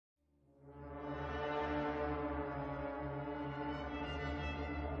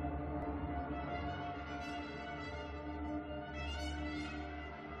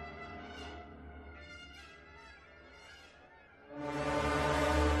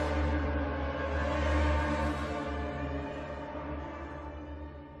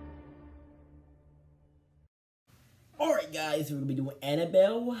Alright guys, we're gonna be doing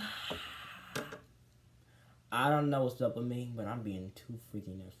Annabelle. I don't know what's up with me, but I'm being too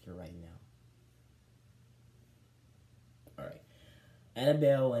freaking extra right now. Alright.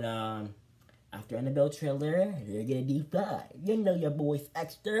 Annabelle, and after Annabelle trailer, you're gonna deep dive. You know your boy's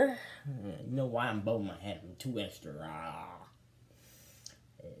extra. You know why I'm bowing my head. I'm too extra.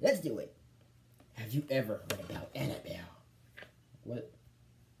 Let's do it. Have you ever heard about Annabelle? What?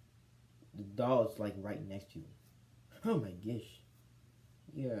 The doll's like right next to you. Oh my gosh.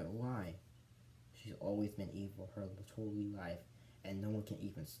 Yeah, why? She's always been evil her whole life, and no one can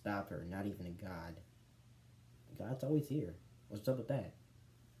even stop her, not even a god. God's always here. What's up with that?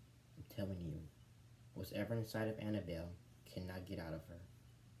 I'm telling you, what's ever inside of Annabelle cannot get out of her.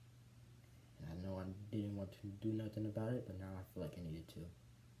 And I know I didn't want to do nothing about it, but now I feel like I needed to.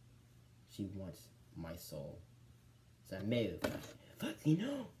 She wants my soul. So I move. You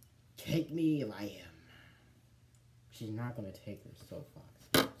know, take me if I am. She's not gonna take her soul,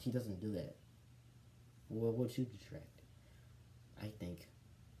 Fox. She doesn't do that. Well, what you distract? I think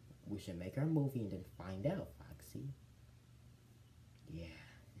we should make our movie and then find out, Foxy. Yeah.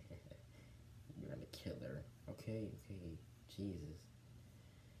 You're gonna kill her. Okay. Jesus.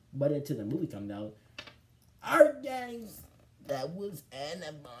 But until the movie comes out, alright guys, that was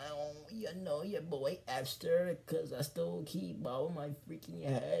Annabelle. You know your boy Esther, cause I still keep bobbing my freaking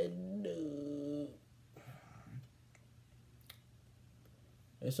head.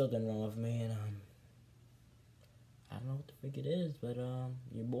 There's something wrong with me, and I don't know what the freak it is, but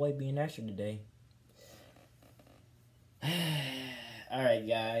your boy being extra today. Alright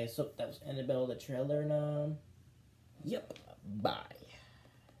guys, so that was Annabelle the trailer, and yep, bye.